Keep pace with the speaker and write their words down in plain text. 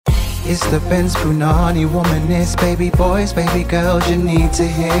It's the Benz Brunani womanist. Baby boys, baby girls, you need to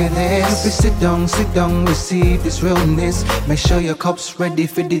hear this. Sit down, receive this realness. Make sure your cup's ready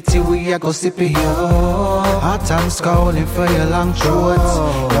for the tea. We are go sip it, yo. Hot time scrolling for your long throats.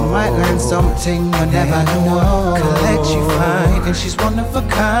 You might learn something you never know. Collect you fine, and she's one of a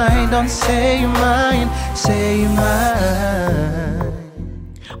kind. Don't say you're mine, say you're mine.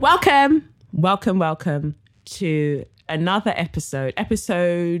 Welcome to another episode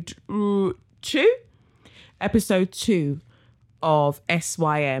 2 of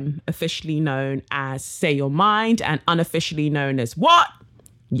SYM, officially known as Say Your Mind and unofficially known as what?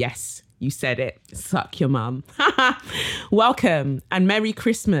 Yes, you said it. Suck your mum. Welcome and Merry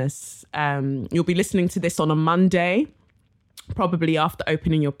Christmas. You'll be listening to this on a Monday, probably after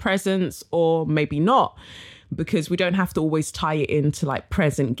opening your presents, or maybe not, because we don't have to always tie it into like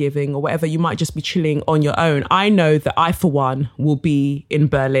present giving or whatever. You might just be chilling on your own. I know that I, for one, will be in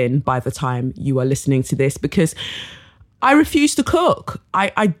Berlin by the time you are listening to this because I refuse to cook.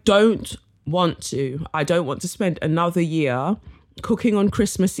 I don't want to. I don't want to spend another year cooking on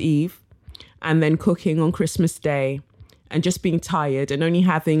Christmas Eve and then cooking on Christmas Day and just being tired and only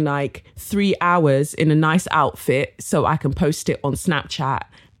having like 3 hours in a nice outfit so I can post it on Snapchat,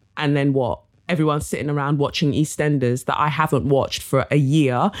 and then what? Everyone's sitting around watching EastEnders that I haven't watched for a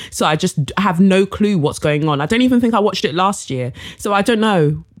year. So I just have no clue what's going on. I don't even think I watched it last year. So I don't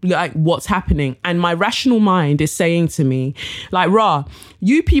know like what's happening. And my rational mind is saying to me, like, rah,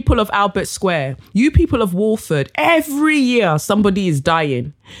 you people of Albert Square, you people of Walford, every year somebody is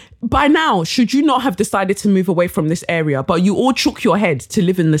dying. By now, should you not have decided to move away from this area, but you all shook your head to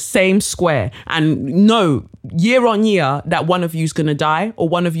live in the same square and know year on year that one of you is going to die or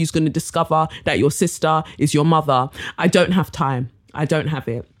one of you is going to discover that your sister is your mother? I don't have time. I don't have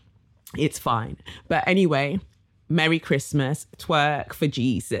it. It's fine. But anyway, Merry Christmas. Twerk for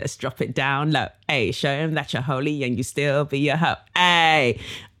Jesus. Drop it down low. Hey, show him that you're holy and you still be a hoe. Hey.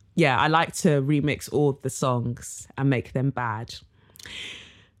 Yeah, I like to remix all the songs and make them bad.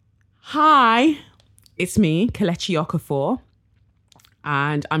 Hi, it's me, Kelechi Okafor,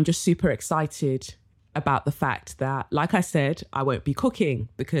 and I'm just super excited about the fact that, like I said, I won't be cooking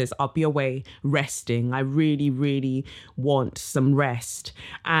because I'll be away resting. I really, really want some rest.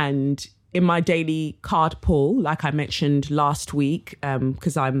 And in my daily card pull, like I mentioned last week,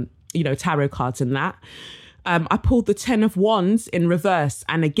 because I'm, tarot cards and that, I pulled the 10 of Wands in reverse.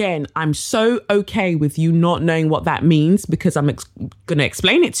 And again, I'm so okay with you not knowing what that means because I'm going to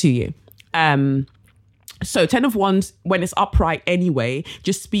explain it to you. So 10 of Wands, when it's upright anyway,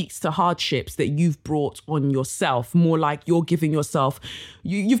 just speaks to hardships that you've brought on yourself. More like you're giving yourself,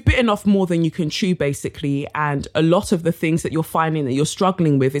 you've bitten off more than you can chew, basically. And a lot of the things that you're finding that you're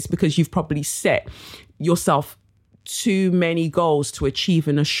struggling with is because you've probably set yourself too many goals to achieve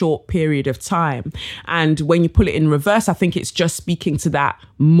in a short period of time. And when you pull it in reverse, I think it's just speaking to that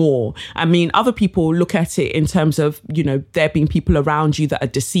more. I mean, other people look at it in terms of, there being people around you that are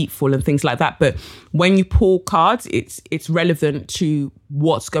deceitful and things like that. But when you pull cards, it's relevant to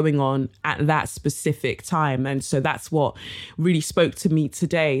what's going on at that specific time. And so that's what really spoke to me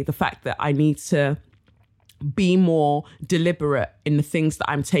today. The fact that I need to be more deliberate in the things that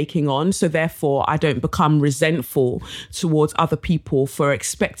I'm taking on. So therefore, I don't become resentful towards other people for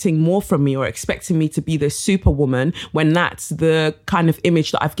expecting more from me or expecting me to be this superwoman when that's the kind of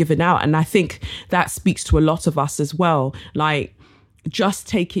image that I've given out. And I think that speaks to a lot of us as well. Like, just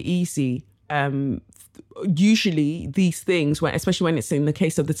take it easy. Usually these things, especially when it's in the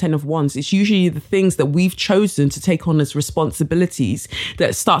case of the 10 of Wands, it's usually the things that we've chosen to take on as responsibilities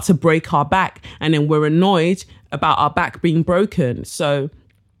that start to break our back. And then we're annoyed about our back being broken. So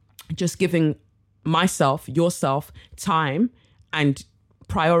just giving myself, yourself time and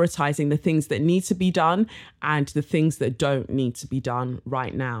prioritizing the things that need to be done and the things that don't need to be done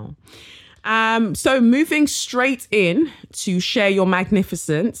right now. So moving straight in to share your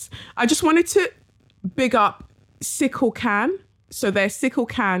magnificence, I just wanted to big up Sickle Can. So they're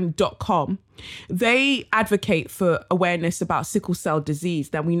sicklecan.com. They advocate for awareness about sickle cell disease.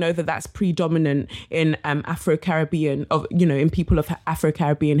 That we know that that's predominant in Afro-Caribbean, in people of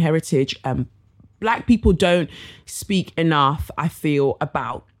Afro-Caribbean heritage. Black people don't speak enough, I feel,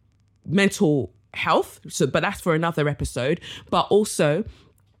 about mental health. But that's for another episode. But also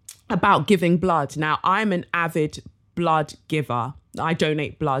about giving blood. Now, I'm an avid blood giver. I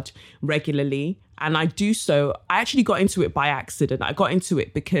donate blood regularly. And I do so, I actually got into it by accident. I got into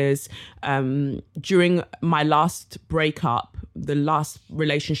it because during my last breakup, the last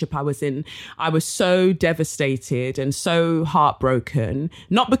relationship I was in, I was so devastated and so heartbroken.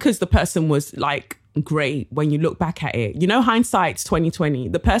 Not because the person was like great when you look back at it. You know, hindsight's 2020.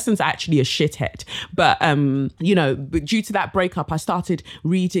 The person's actually a shithead. But, but due to that breakup, I started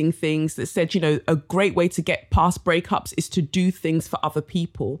reading things that said, a great way to get past breakups is to do things for other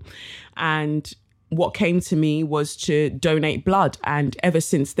people. And what came to me was to donate blood. And ever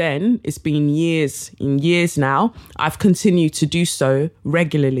since then, it's been years now, I've continued to do so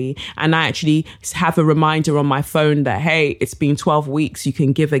regularly. And I actually have a reminder on my phone that, hey, it's been 12 weeks, you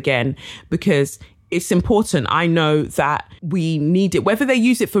can give again, because it's important. I know that we need it, whether they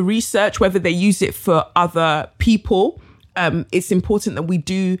use it for research, whether they use it for other people. It's important that we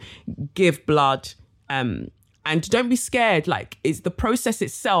do give blood. And don't be scared. Like, it's the process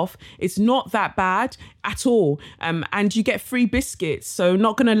itself. It's not that bad at all. And you get free biscuits. So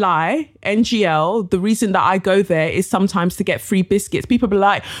not going to lie, NGL, the reason that I go there is sometimes to get free biscuits. People be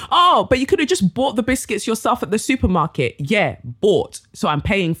like, oh, but you could have just bought the biscuits yourself at the supermarket. Yeah, bought. So I'm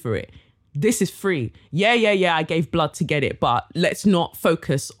paying for it. This is free. Yeah. I gave blood to get it. But let's not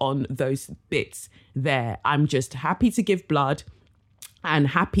focus on those bits there. I'm just happy to give blood and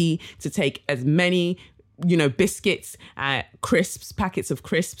happy to take as many biscuits, crisps, packets of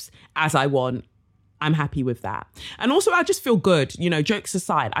crisps as I want. I'm happy with that. And also I just feel good, jokes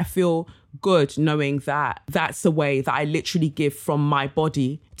aside, I feel good knowing that that's the way that I literally give from my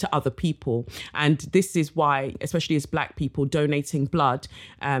body to other people. And this is why, especially as Black people, donating blood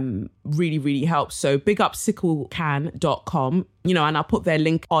really, really helps. So big up sicklecan.com, and I'll put their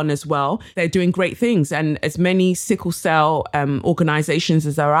link on as well. They're doing great things. And as many sickle cell organizations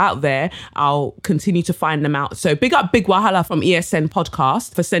as are out there, I'll continue to find them out. So big up Big Wahala from ESN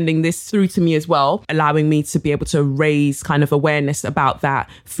Podcast for sending this through to me as well, allowing me to be able to raise kind of awareness about that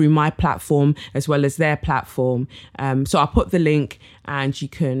through my platform as well as their platform. So I'll put the link and you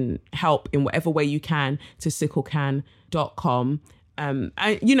can help in whatever way you can to sicklecan.com. And,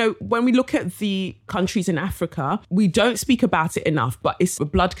 when we look at the countries in Africa, we don't speak about it enough, but it's a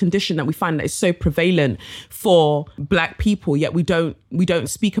blood condition that we find that is so prevalent for Black people, yet we don't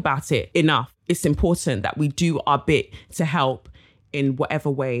speak about it enough. It's important that we do our bit to help in whatever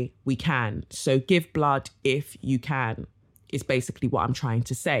way we can. So give blood if you can, is basically what I'm trying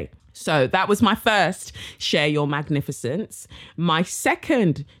to say. So that was my first Share Your Magnificence. My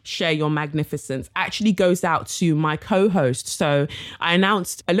second Share Your Magnificence actually goes out to my co-host. So I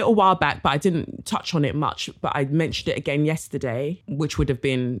announced a little while back, but I didn't touch on it much, but I mentioned it again yesterday, which would have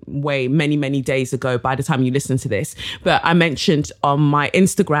been many, many days ago by the time you listen to this. But I mentioned on my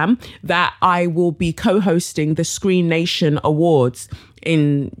Instagram that I will be co-hosting the Screen Nation Awards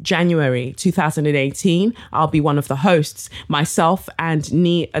in January 2018. I'll be one of the hosts. Myself and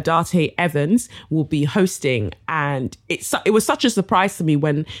Nee Adate Evans will be hosting. And it was such a surprise to me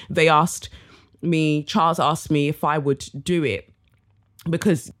when Charles asked me if I would do it.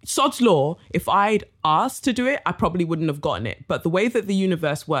 Because sod's law, if I'd asked to do it, I probably wouldn't have gotten it. But the way that the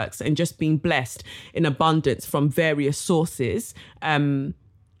universe works and just being blessed in abundance from various sources,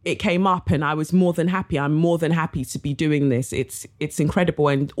 it came up and I was more than happy. I'm more than happy to be doing this. It's incredible.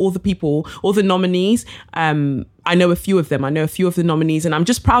 And all the nominees, I know a few of them. I know a few of the nominees, and I'm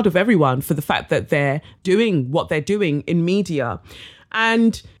just proud of everyone for the fact that they're doing what they're doing in media.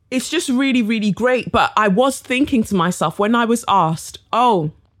 And it's just really, really great. But I was thinking to myself when I was asked,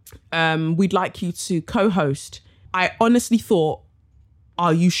 we'd like you to co-host, I honestly thought,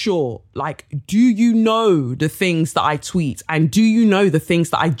 are you sure? Like, do you know the things that I tweet? And do you know the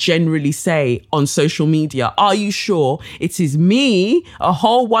things that I generally say on social media? Are you sure it is me, a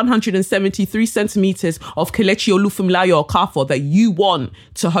whole 173 centimeters of Kelechi Olufumlayo Okafor, that you want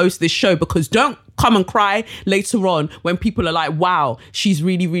to host this show? Because don't come and cry later on when people are like, wow, she's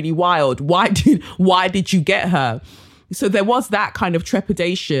really, really wild. Why did you get her? So there was that kind of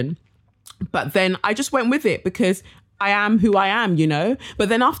trepidation. But then I just went with it because I am who I am, But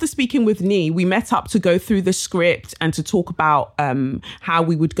then after speaking with Nee, we met up to go through the script and to talk about how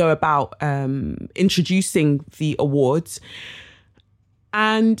we would go about introducing the awards.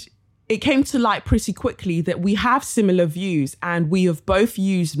 And it came to light pretty quickly that we have similar views and we have both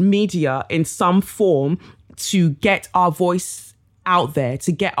used media in some form to get our voice out there,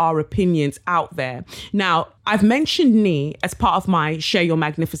 to get our opinions out there. Now, I've mentioned Nee as part of my Share Your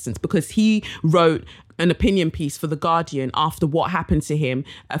Magnificence because he wrote an opinion piece for The Guardian after what happened to him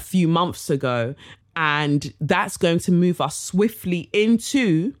a few months ago. And that's going to move us swiftly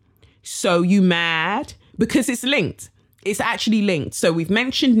into So You Mad, because it's linked. It's actually linked. So we've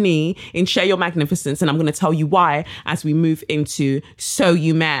mentioned Nee in Share Your Magnificence, and I'm going to tell you why as we move into So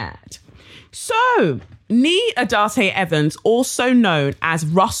You Mad. So Nee Adate Evans, also known as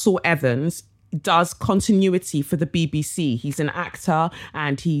Russell Evans, does continuity for the BBC. He's an actor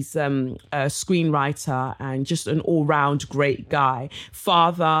and he's a screenwriter and just an all-round great guy,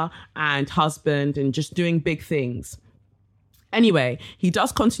 father and husband, and just doing big things. Anyway, he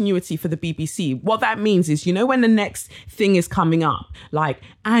does continuity for the BBC. What that means is, you know, when the next thing is coming up, like,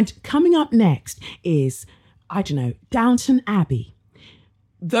 and coming up next is, I don't know, Downton Abbey.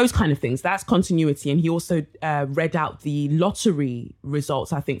 Those kind of things, that's continuity. And he also read out the lottery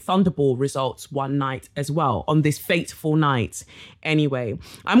results, I think Thunderball results one night as well, on this fateful night. Anyway,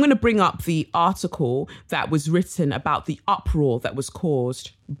 I'm going to bring up the article that was written about the uproar that was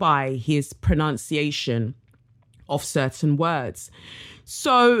caused by his pronunciation of certain words.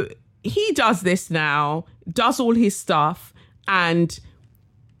 So he does this now, does all his stuff, and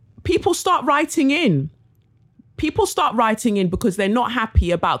people start writing in. People start writing in because they're not happy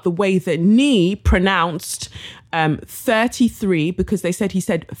about the way that Nee pronounced 33, because they said he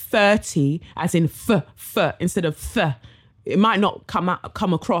said 30 as in f instead of th. It might not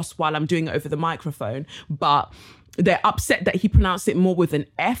come across while I'm doing it over the microphone, but they're upset that he pronounced it more with an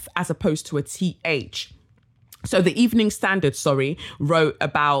F as opposed to a TH. So the Evening Standard, wrote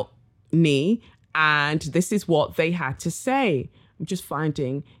about Nee, and this is what they had to say. I'm just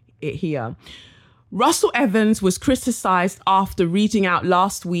finding it here. Russell Evans was criticised after reading out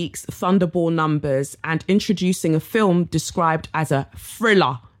last week's Thunderball numbers and introducing a film described as a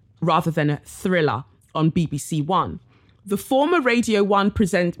thriller rather than a thriller on BBC One. The former Radio 1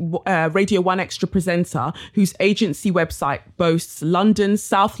 Extra presenter, whose agency website boasts London,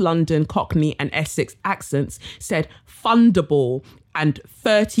 South London, Cockney and Essex accents, said Thunderball and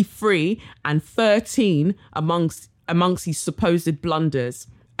 33 and 13 amongst his supposed blunders.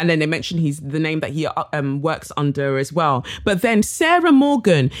 And then they mentioned the name that he works under as well. But then Sarah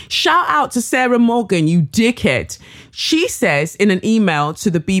Morgan, shout out to Sarah Morgan, you dickhead. She says in an email to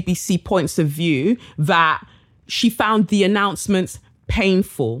the BBC Points of View that she found the announcements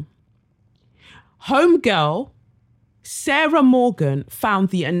painful. Homegirl, Sarah Morgan, found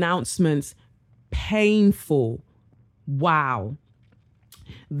the announcements painful. Wow.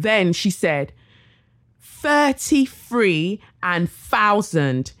 Then she said, 33 and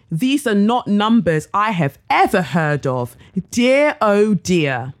 1,000. These are not numbers I have ever heard of. Dear, oh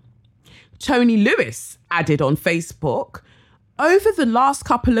dear. Tony Lewis added on Facebook, over the last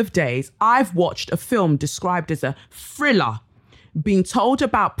couple of days, I've watched a film described as a thriller, being told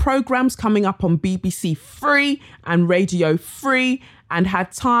about programmes coming up on BBC 3 and Radio 3, and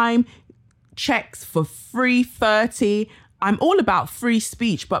had time checks for 3:30. I'm all about free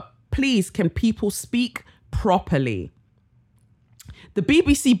speech, but please, can people speak properly? The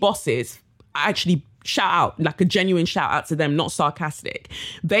BBC bosses actually shout out, like a genuine shout out to them, not sarcastic.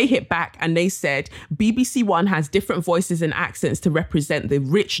 They hit back and they said, BBC One has different voices and accents to represent the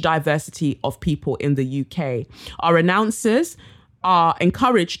rich diversity of people in the UK. Our announcers are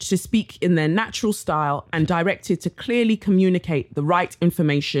encouraged to speak in their natural style and directed to clearly communicate the right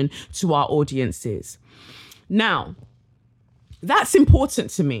information to our audiences. Now, that's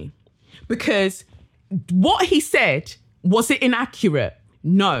important to me, because what he said, was it inaccurate?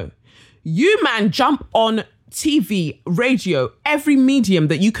 No. You, man, jump on TV, radio, every medium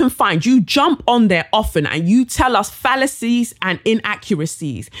that you can find. You jump on there often and you tell us fallacies and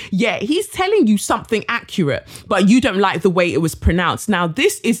inaccuracies. Yeah, he's telling you something accurate, but you don't like the way it was pronounced. Now,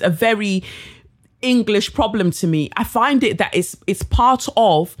 this is a very English problem to me. I find it that it's part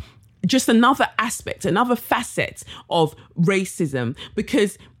of just another aspect, another facet of racism,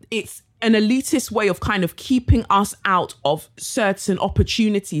 because it's an elitist way of kind of keeping us out of certain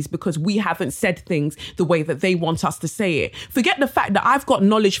opportunities because we haven't said things the way that they want us to say it. Forget the fact that I've got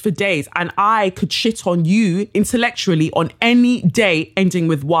knowledge for days and I could shit on you intellectually on any day ending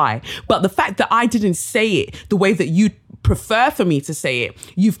with Y. But the fact that I didn't say it the way that you prefer for me to say it,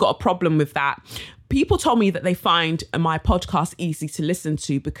 you've got a problem with that. People told me that they find my podcast easy to listen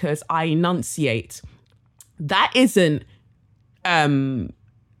to because I enunciate. That isn't,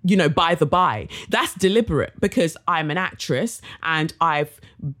 by the by. That's deliberate because I'm an actress and I've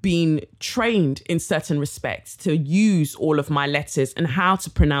been trained in certain respects to use all of my letters and how to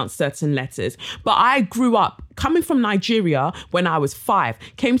pronounce certain letters. But I grew up coming from Nigeria when I was 5,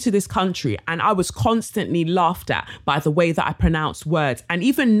 came to this country, and I was constantly laughed at by the way that I pronounce words. And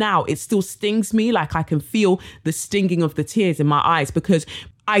even now, it still stings me, like I can feel the stinging of the tears in my eyes, because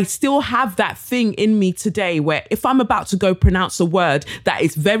I still have that thing in me today where if I'm about to go pronounce a word that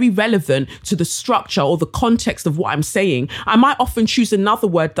is very relevant to the structure or the context of what I'm saying, I might often choose another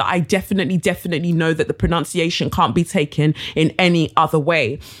word that I definitely know that the pronunciation can't be taken in any other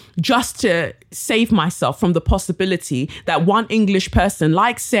way, just to save myself from the possibility that one English person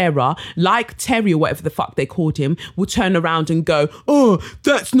like Sarah, like Terry or whatever the fuck they called him, will turn around and go, oh,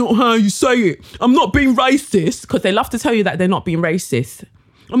 that's not how you say it. I'm not being racist. Because they love to tell you that they're not being racist.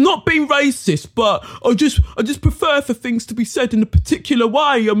 I'm not being racist, but I just prefer for things to be said in a particular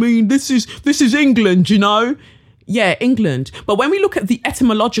way. I mean, this is England, you know? Yeah, England. But when we look at the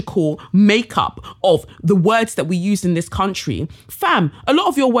etymological makeup of the words that we use in this country, fam, a lot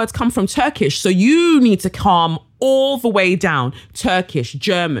of your words come from Turkish. So you need to calm all the way down. Turkish,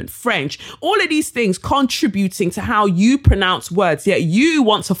 German, French, all of these things contributing to how you pronounce words. Yet you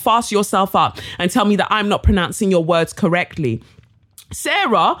want to fast yourself up and tell me that I'm not pronouncing your words correctly.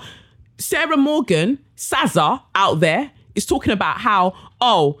 Sarah Morgan, Saza out there is talking about how,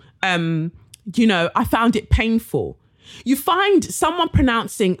 I found it painful. You find someone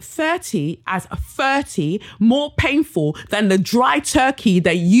pronouncing 30 as a 30 more painful than the dry turkey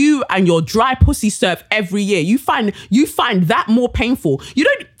that you and your dry pussy serve every year. You find that more painful.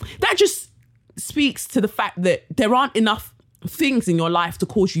 That just speaks to the fact that there aren't enough things in your life to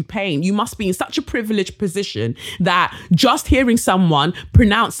cause you pain. You must be in such a privileged position that just hearing someone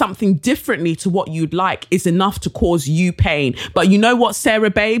pronounce something differently to what you'd like is enough to cause you pain. But you know what,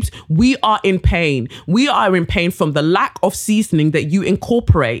 Sarah babes? We are in pain. We are in pain from the lack of seasoning that you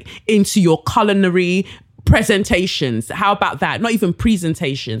incorporate into your culinary presentations. How about that? Not even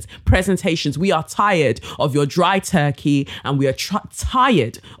presentations. We are tired of your dry turkey, and we are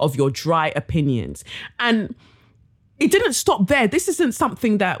tired of your dry opinions. And it didn't stop there. This isn't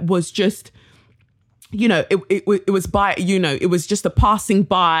something that was just, it was just a passing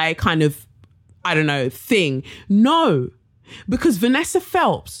by kind of, thing. No, because Vanessa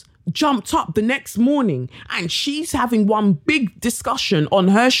Phelps jumped up the next morning and she's having one big discussion on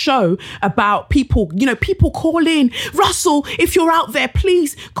her show about people call in. Russell, if you're out there,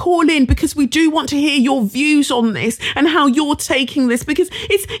 please call in, because we do want to hear your views on this and how you're taking this, because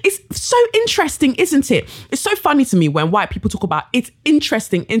it's so interesting, isn't it? It's so funny to me when white people talk about it's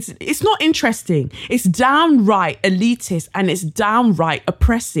interesting. It's not interesting. It's downright elitist and it's downright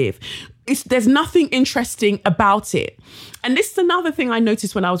oppressive. There's nothing interesting about it. And this is another thing I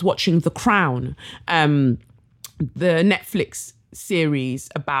noticed when I was watching The Crown, the Netflix series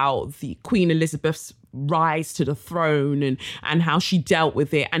about the Queen Elizabeth's rise to the throne and how she dealt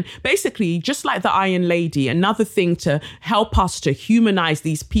with it. And basically, just like the Iron Lady, another thing to help us to humanize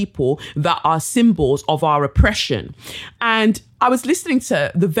these people that are symbols of our oppression. And I was listening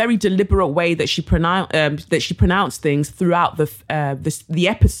to the very deliberate way that she pronounced things throughout the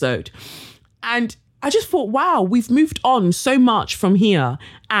episode. And I just thought, wow, we've moved on so much from here.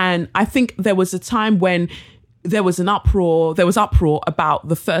 And I think there was a time when there was uproar about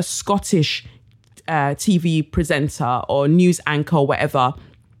the first Scottish TV presenter or news anchor or whatever,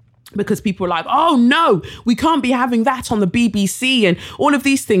 because people were like, oh no, we can't be having that on the BBC and all of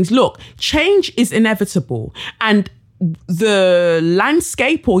these things. Look, change is inevitable. And the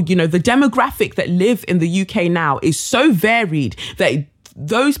landscape or, the demographic that live in the UK now is so varied that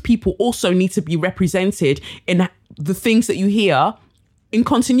those people also need to be represented in the things that you hear in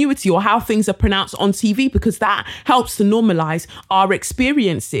continuity or how things are pronounced on TV, because that helps to normalize our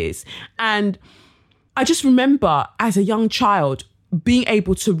experiences. And I just remember as a young child being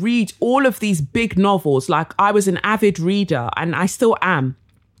able to read all of these big novels. Like, I was an avid reader and I still am,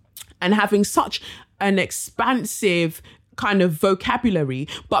 and having such an expansive kind of vocabulary,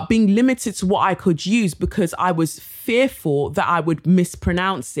 but being limited to what I could use because I was fearful that I would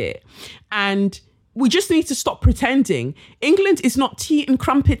mispronounce it. And we just need to stop pretending. England is not tea and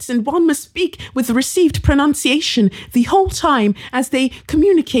crumpets, and one must speak with the received pronunciation the whole time as they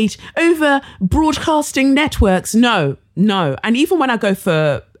communicate over broadcasting networks. No. And even when I go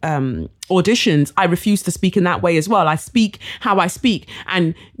for auditions, I refuse to speak in that way as well. I speak how I speak.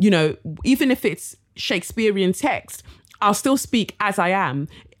 And, even if it's Shakespearean text, I'll still speak as I am.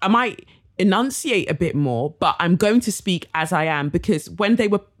 I might enunciate a bit more, but I'm going to speak as I am, because when they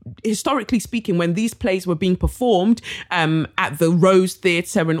were, historically speaking, when these plays were being performed at the Rose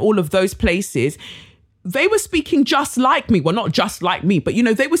Theatre and all of those places, they were speaking just like me. Well, not just like me, but,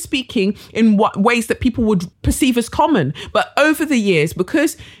 they were speaking in ways that people would perceive as common. But over the years,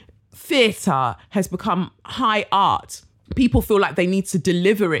 because theatre has become high art, people feel like they need to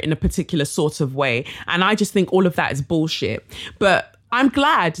deliver it in a particular sort of way. And I just think all of that is bullshit. But I'm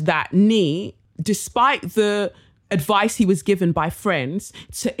glad that Nee, despite the advice he was given by friends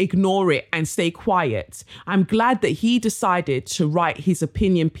to ignore it and stay quiet. I'm glad that he decided to write his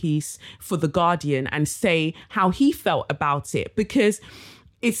opinion piece for The Guardian and say how he felt about it, because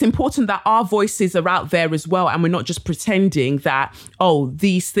it's important that our voices are out there as well. And we're not just pretending that, oh,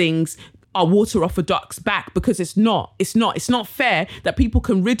 these things are water off a duck's back, because it's not fair that people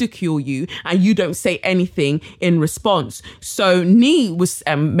can ridicule you and you don't say anything in response. So Nee was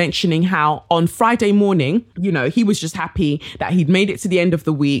mentioning how on Friday morning, he was just happy that he'd made it to the end of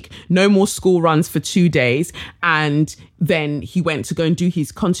the week, no more school runs for 2 days. And then he went to go and do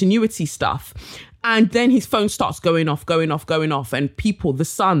his continuity stuff. And then his phone starts going off. And people, The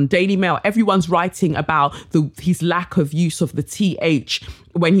Sun, Daily Mail, everyone's writing about his lack of use of the TH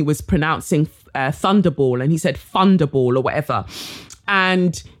when he was pronouncing Thunderball, and he said Thunderball or whatever.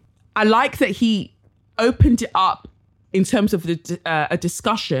 And I like that he opened it up in terms of a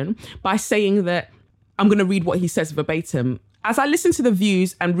discussion by saying that, I'm going to read what he says verbatim. As I listen to the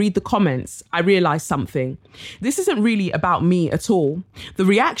views and read the comments, I realize something. This isn't really about me at all. The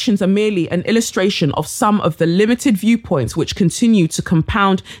reactions are merely an illustration of some of the limited viewpoints which continue to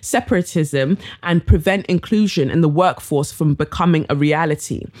compound separatism and prevent inclusion in the workforce from becoming a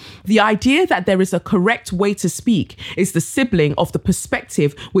reality. The idea that there is a correct way to speak is the sibling of the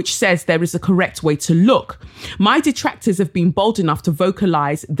perspective which says there is a correct way to look. My detractors have been bold enough to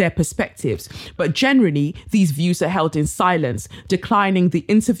vocalize their perspectives, but generally these views are held in silence, declining the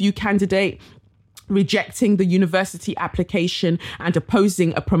interview candidate, rejecting the university application, and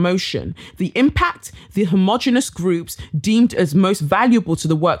opposing a promotion. The impact the homogenous groups deemed as most valuable to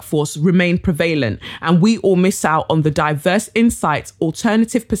the workforce remain prevalent, and we all miss out on the diverse insights,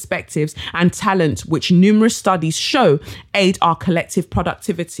 alternative perspectives, and talent which numerous studies show aid our collective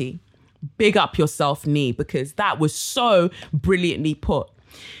productivity. Big up yourself, Nee, because that was so brilliantly put.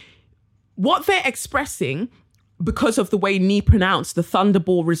 What they're expressing, because of the way Nee pronounced the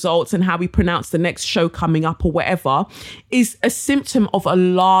Thunderball results and how he pronounced the next show coming up or whatever, is a symptom of a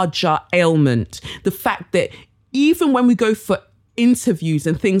larger ailment. The fact that even when we go for interviews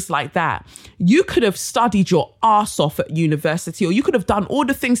and things like that, you could have studied your arse off at university, or you could have done all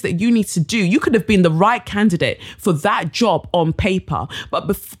the things that you need to do. You could have been the right candidate for that job on paper. But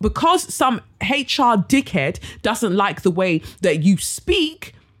because some HR dickhead doesn't like the way that you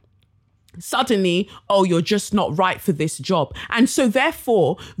speak, suddenly, oh, you're just not right for this job. And so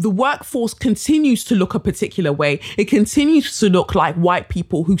therefore, the workforce continues to look a particular way. It continues to look like white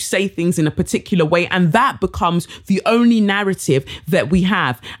people who say things in a particular way. And that becomes the only narrative that we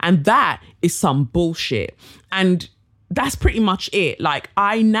have. And that is some bullshit. And that's pretty much it. Like,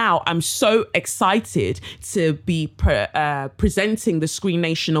 I'm so excited to be presenting the Screen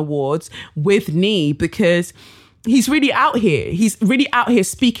Nation Awards with Nee, because he's really out here. He's really out here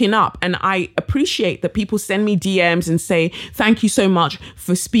speaking up. And I appreciate that people send me DMs and say, thank you so much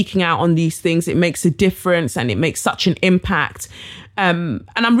for speaking out on these things. It makes a difference and it makes such an impact. And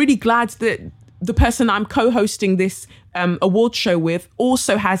I'm really glad that the person I'm co-hosting this award show with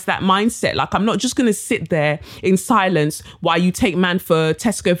also has that mindset. Like, I'm not just going to sit there in silence while you take man for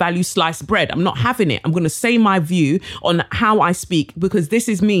Tesco value sliced bread. I'm not having it. I'm going to say my view on how I speak, because this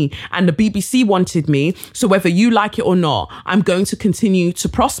is me and the BBC wanted me. So whether you like it or not, I'm going to continue to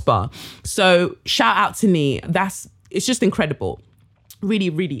prosper. So shout out to Nee. It's just incredible. Really,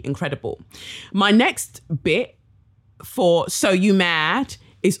 really incredible. My next bit for So You Mad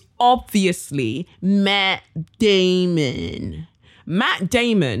is obviously Matt Damon. Matt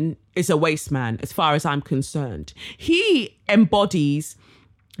Damon is a waste man as far as I'm concerned. He embodies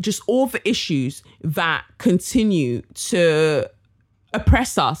just all the issues that continue to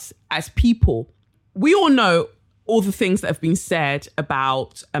oppress us as people. We all know all the things that have been said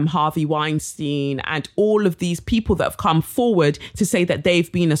about Harvey Weinstein and all of these people that have come forward to say that they've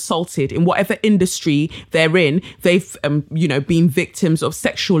been assaulted in whatever industry they're in. They've, been victims of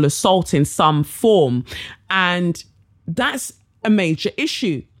sexual assault in some form. And that's a major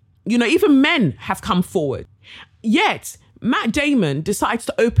issue. Even men have come forward. Yet, Matt Damon decides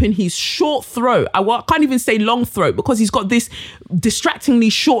to open his short throat. I can't even say long throat, because he's got this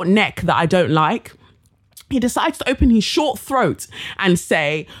distractingly short neck that I don't like. He decides to open his short throat and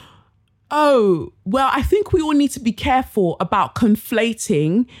say, oh, well, I think we all need to be careful about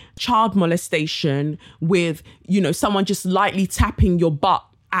conflating child molestation with, someone just lightly tapping your butt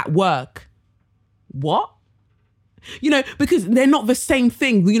at work. What? Because they're not the same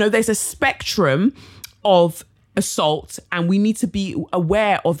thing. There's a spectrum of assault, and we need to be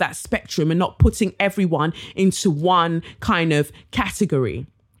aware of that spectrum and not putting everyone into one kind of category.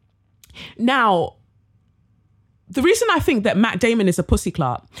 Now, the reason I think that Matt Damon is a pussy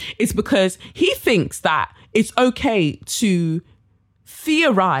clut is because he thinks that it's okay to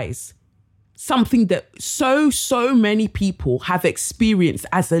theorize something that so many people have experienced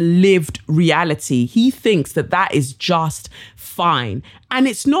as a lived reality. He thinks that that is just fine. And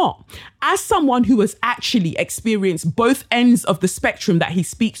it's not. As someone who has actually experienced both ends of the spectrum that he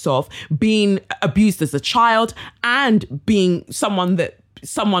speaks of, being abused as a child and being someone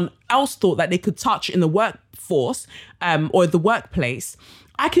else thought that they could touch in the workforce or the workplace,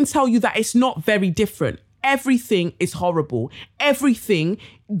 I can tell you that it's not very different. Everything is horrible. Everything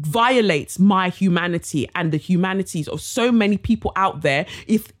violates my humanity and the humanities of so many people out there.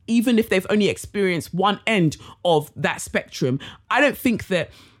 Even if they've only experienced one end of that spectrum, I don't think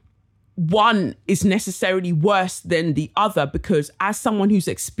that one is necessarily worse than the other, because as someone who's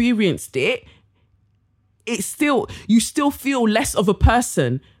experienced it, you still feel less of a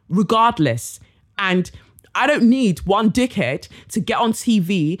person regardless. And I don't need one dickhead to get on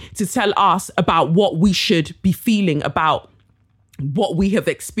TV to tell us about what we should be feeling about what we have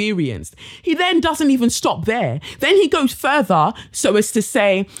experienced. He then doesn't even stop there. Then he goes further so as to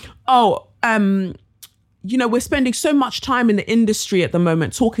say, we're spending so much time in the industry at the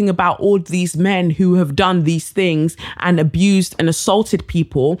moment talking about all these men who have done these things and abused and assaulted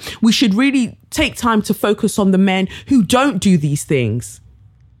people. We should really take time to focus on the men who don't do these things.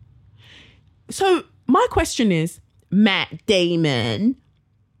 So my question is, Matt Damon,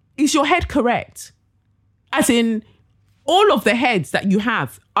 is your head correct? As in, all of the heads that you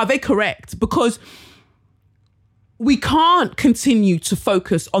have, are they correct? Because we can't continue to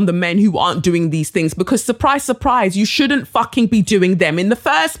focus on the men who aren't doing these things, because surprise, surprise, you shouldn't fucking be doing them in the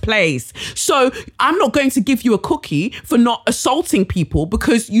first place. So I'm not going to give you a cookie for not assaulting people,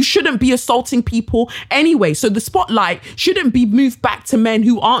 because you shouldn't be assaulting people anyway. So the spotlight shouldn't be moved back to men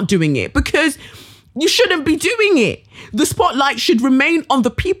who aren't doing it, because you shouldn't be doing it. The spotlight should remain on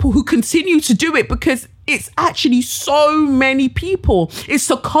the people who continue to do it, because it's actually so many people. It's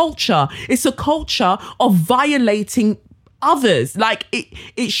a culture. It's a culture of violating others. Like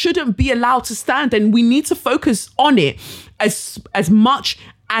it shouldn't be allowed to stand, and we need to focus on it as much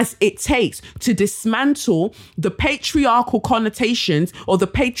as it takes to dismantle the patriarchal connotations or the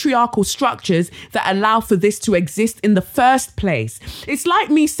patriarchal structures that allow for this to exist in the first place. It's like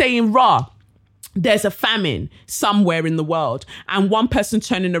me saying, there's a famine somewhere in the world, and one person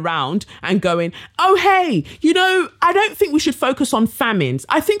turning around and going, oh, hey, I don't think we should focus on famines.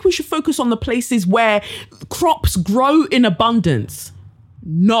 I think we should focus on the places where crops grow in abundance.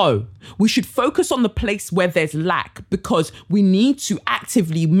 No, we should focus on the place where there's lack, because we need to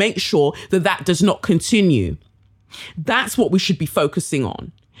actively make sure that that does not continue. That's what we should be focusing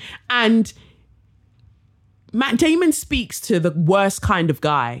on. And Matt Damon speaks to the worst kind of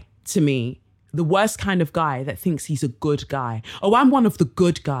guy to me. The worst kind of guy that thinks he's a good guy. Oh, I'm one of the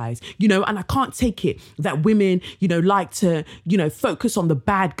good guys, and I can't take it that women, like to, focus on the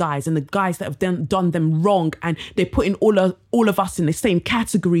bad guys and the guys that have done them wrong. And they're putting all of us in the same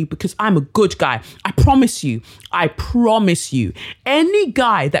category because I'm a good guy. I promise you, any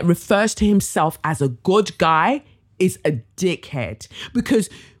guy that refers to himself as a good guy is a dickhead, because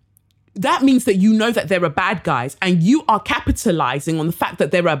that means that you know that there are bad guys, and you are capitalizing on the fact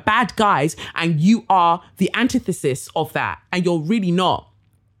that there are bad guys, and you are the antithesis of that. And you're really not.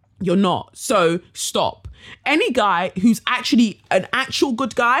 You're not. So stop. Any guy who's actually an actual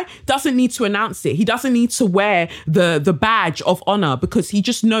good guy doesn't need to announce it. He doesn't need to wear the badge of honor, because he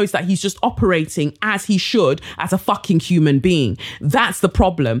just knows that he's just operating as he should as a fucking human being. That's the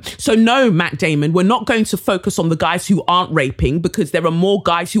problem. So no, Matt Damon, we're not going to focus on the guys who aren't raping, because there are more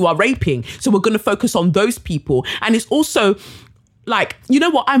guys who are raping. So we're going to focus on those people. And it's also like, you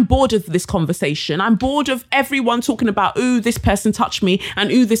know what? I'm bored of this conversation. I'm bored of everyone talking about, ooh, this person touched me,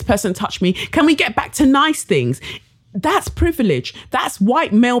 and ooh, this person touched me. Can we get back to nice things? That's privilege. That's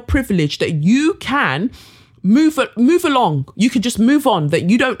white male privilege, that you can move along. You can just move on, that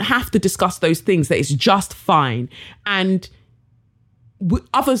you don't have to discuss those things, that it's just fine. And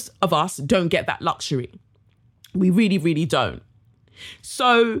others of us don't get that luxury. We really, really don't.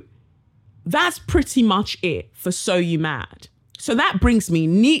 So that's pretty much it for So You Mad. So that brings me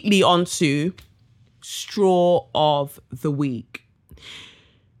neatly onto straw of the week.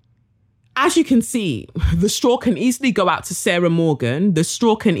 As you can see, the straw can easily go out to Sarah Morgan. The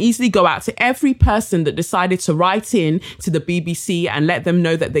straw can easily go out to every person that decided to write in to the BBC and let them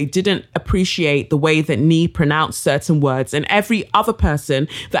know that they didn't appreciate the way that Nee pronounced certain words, and every other person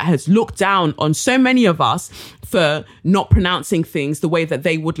that has looked down on so many of us for not pronouncing things the way that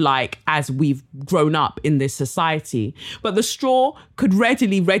they would like as we've grown up in this society. But the straw could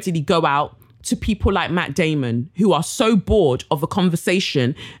readily go out to people like Matt Damon, who are so bored of a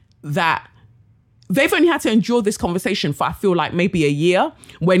conversation that they've only had to endure this conversation for, I feel like, maybe a year,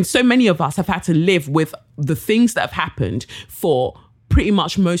 when so many of us have had to live with the things that have happened for pretty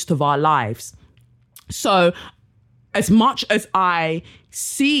much most of our lives. So as much as I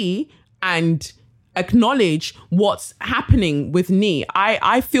see and acknowledge what's happening with Nee,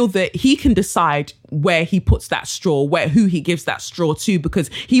 I feel that he can decide where he puts that straw, who he gives that straw to, because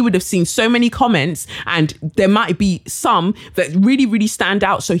he would have seen so many comments and there might be some that really, really stand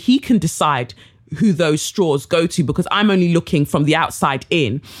out. So he can decide who those straws go to, because I'm only looking from the outside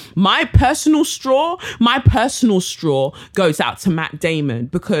in. My personal straw goes out to Matt Damon,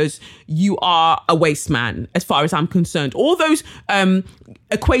 because you are a waste man as far as I'm concerned. All those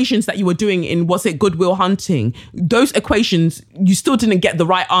equations that you were doing in, was it Good Will Hunting? Those equations, you still didn't get the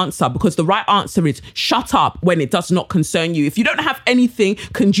right answer, because the right answer is shut up when it does not concern you. If you don't have anything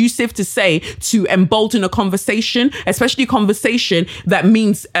conducive to say to embolden a conversation, especially a conversation that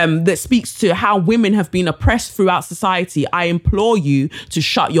means, that speaks to how women have been oppressed throughout society, I implore you to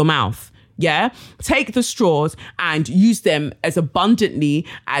shut your mouth. Yeah, take the straws and use them as abundantly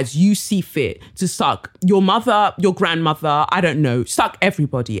as you see fit to suck your mother, your grandmother, I don't know, suck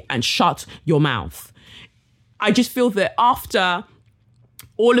everybody and shut your mouth. I just feel that after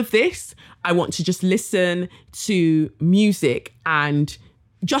all of this, I want to just listen to music and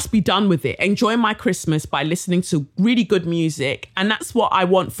just be done with it. Enjoy my Christmas by listening to really good music. And that's what I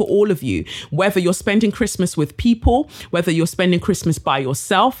want for all of you. Whether you're spending Christmas with people, whether you're spending Christmas by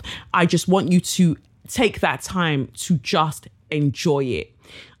yourself, I just want you to take that time to just enjoy it.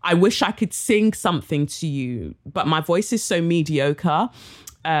 I wish I could sing something to you, but my voice is so mediocre.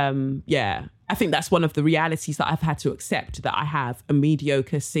 I think that's one of the realities that I've had to accept, that I have a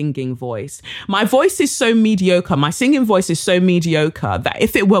mediocre singing voice. My voice is so mediocre. My singing voice is so mediocre that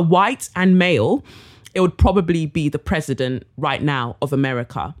if it were white and male, it would probably be the president right now of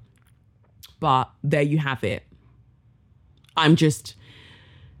America. But there you have it. I'm just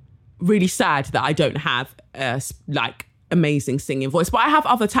really sad that I don't have amazing singing voice, but I have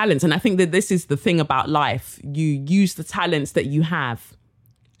other talents. And I think that this is the thing about life. You use the talents that you have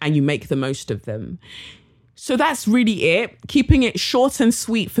and you make the most of them. So that's really it. Keeping it short and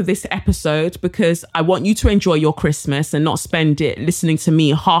sweet for this episode, because I want you to enjoy your Christmas and not spend it listening to me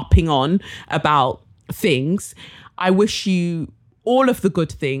harping on about things. I wish you all of the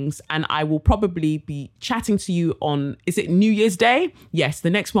good things, and I will probably be chatting to you on, is it New Year's Day? Yes, the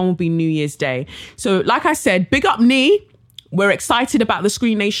next one will be New Year's Day. So like I said, big up Nee. We're excited about the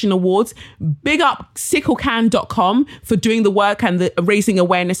Screen Nation Awards. Big up sicklecan.com for doing the work and raising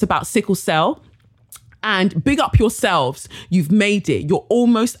awareness about sickle cell. And big up yourselves. You've made it. You're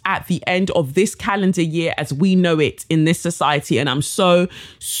almost at the end of this calendar year as we know it in this society. And I'm so,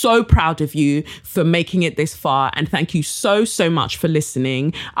 so proud of you for making it this far. And thank you so, so much for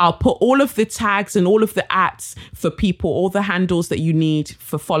listening. I'll put all of the tags and all of the @s for people, all the handles that you need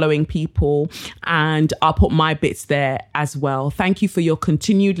for following people. And I'll put my bits there as well. Thank you for your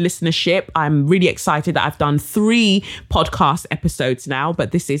continued listenership. I'm really excited that I've done 3 podcast episodes now,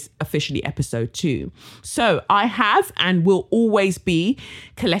 but this is officially episode 2. So I have and will always be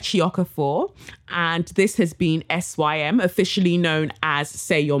Kelechi Okafor, and this has been SYM, officially known as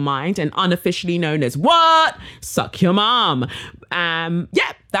Say Your Mind and unofficially known as what? Suck Your Mom.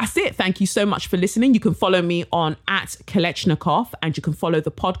 That's it. Thank you so much for listening. You can follow me on @Kelechnikov, and you can follow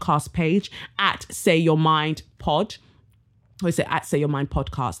the podcast page @SayYourMindPod. Or is it @Say Your Mind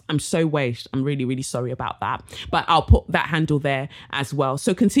Podcast? I'm so wasted. I'm really, really sorry about that. But I'll put that handle there as well.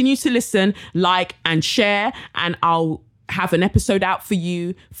 So continue to listen, like, and share. And I'll have an episode out for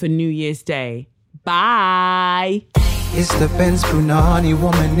you for New Year's Day. Bye. It's the Benz Brunani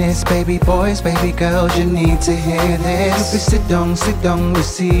womanist, baby boys, baby girls, you need to hear this. Sit down,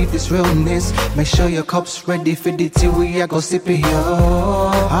 receive this realness. Make sure your cup's ready for the tea, we are go sip it,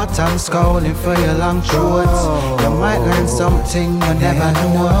 yo. Hot time scrolling for your long throats. You might learn something you never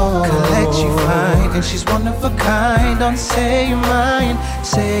know. Kelechi fine, and she's one of a kind. Don't say your mind,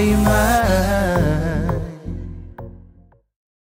 say your mind.